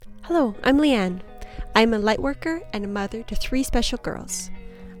Hello, I'm Leanne. I'm a lightworker and a mother to 3 special girls.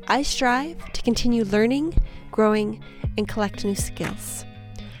 I strive to continue learning, growing, and collect new skills.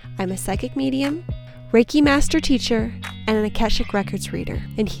 I'm a psychic medium, Reiki master teacher, and an Akashic Records reader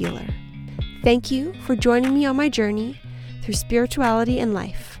and healer. Thank you for joining me on my journey through spirituality and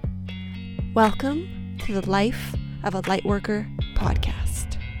life. Welcome to the Life of a Lightworker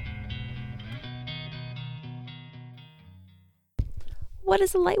podcast. What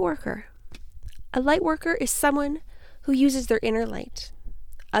is a lightworker? A lightworker is someone who uses their inner light.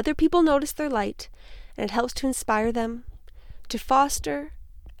 Other people notice their light, and it helps to inspire them, to foster,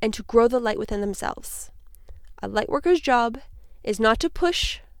 and to grow the light within themselves. A lightworker's job is not to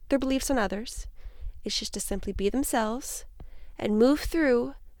push their beliefs on others. It's just to simply be themselves and move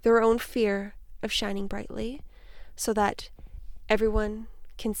through their own fear of shining brightly so that everyone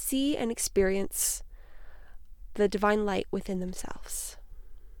can see and experience the divine light within themselves.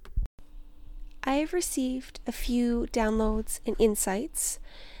 I have received a few downloads and insights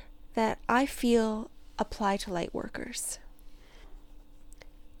that I feel apply to lightworkers.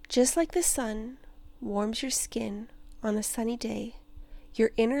 Just like the sun warms your skin on a sunny day,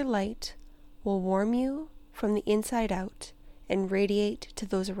 your inner light will warm you from the inside out and radiate to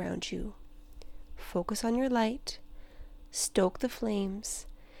those around you. Focus on your light, stoke the flames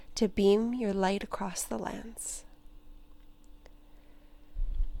to beam your light across the lands.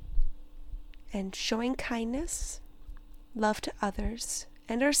 And showing kindness, love to others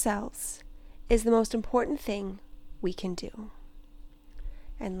and ourselves is the most important thing we can do.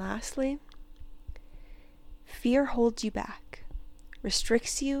 And lastly, fear holds you back,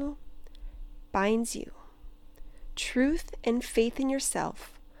 restricts you, binds you. Truth and faith in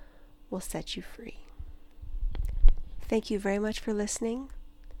yourself will set you free. Thank you very much for listening,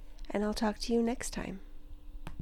 and I'll talk to you next time.